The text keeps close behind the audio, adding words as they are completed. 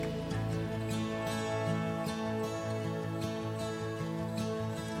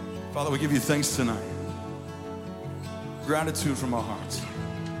Father, we give you thanks tonight. Gratitude from our hearts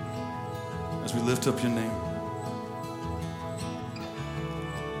as we lift up your name.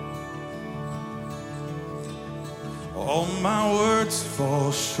 All my words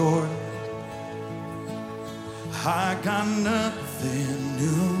fall short. I got nothing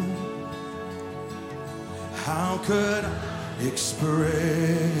new. How could I express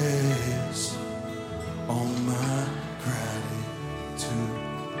all my gratitude?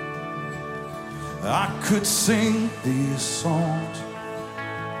 I could sing these songs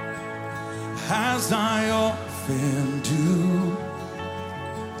as I often do,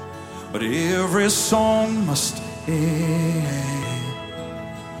 but every song must end,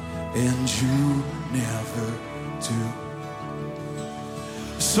 and you never do.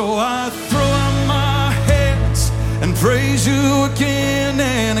 So I throw up my hands and praise you again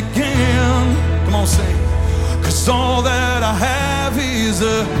and again. Come on, sing. 'Cause all that I have is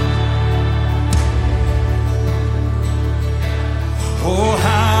a oh,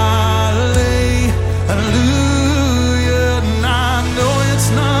 hallelujah. And I know it's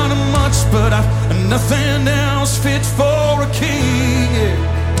not much, but I've nothing else fit for a king,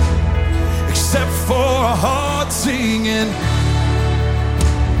 yeah, except for a heart singing.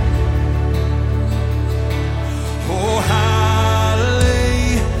 Oh, hallelujah.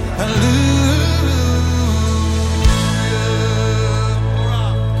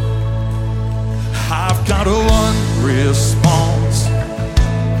 I've got one response.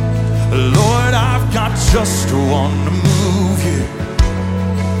 Lord, I've got just one move here.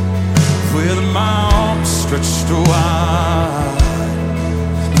 With my arms stretched wide,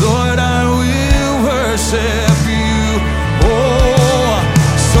 Lord, I will worship you. Oh,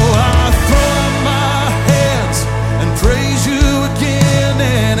 so I throw up my hands and praise you again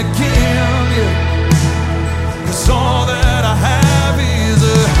and again, yeah. 'Cause all that I have is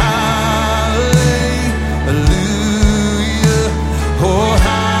a hallelujah. Oh,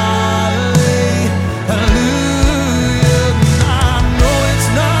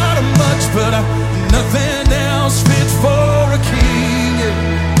 but nothing else fit for a king,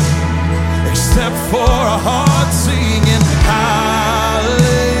 yeah, except for a heart singing hallelujah.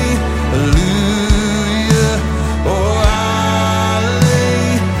 Oh, hallelujah.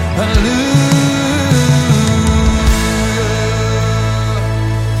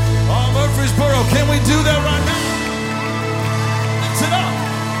 Oh, Murfreesboro, can we do that right now? Lift it up.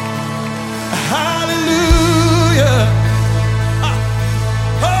 Hallelujah.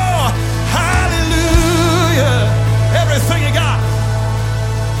 Everything you got.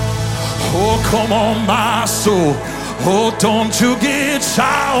 Oh, come on, my soul. Oh, don't you get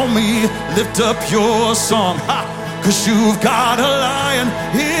shy on me. Lift up your song, 'cause you've got a lion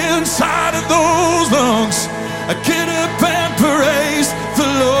inside of those lungs. Get up and praise the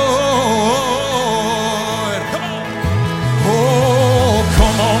Lord. Come on. Oh,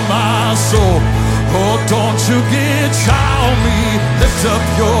 come on, my soul. Oh, don't you get shy on me. Lift up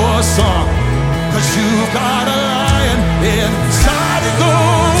your song, 'cause you've got a lion inside of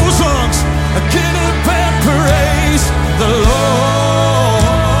those lungs. Get up and praise the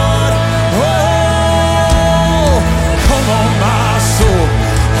Lord. Oh, come on, my soul.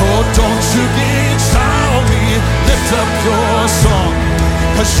 Oh, don't you get shy on me. Lift up your song,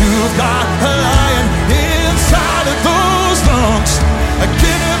 'cause you've got a lion inside of those lungs.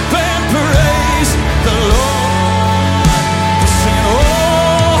 Get up and praise the Lord. Sing, oh,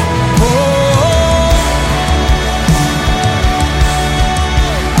 oh.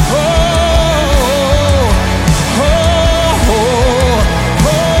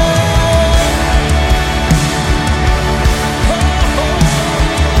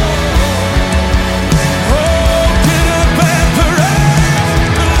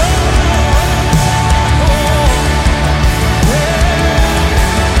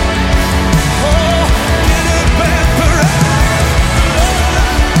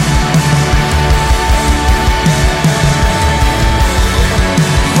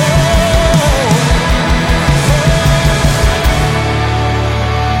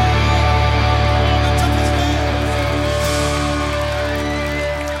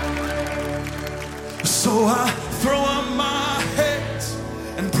 So I throw up my hands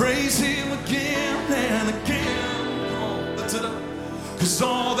and praise him again and again. Oh, lift it up. 'Cause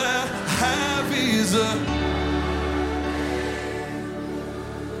all that I have is a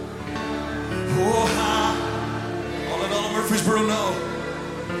oh, I'll let all of Murfreesboro know.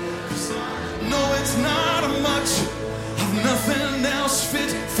 'Cause I know it's not much, I've nothing else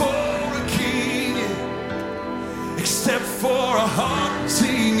fit for a king, except for a heart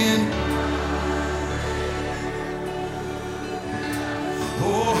singing.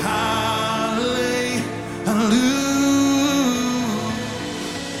 Oh, how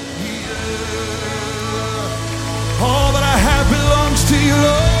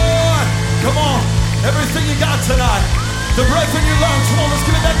God tonight. The breath in your lungs. Come on, let's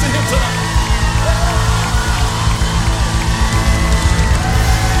give it back to him tonight.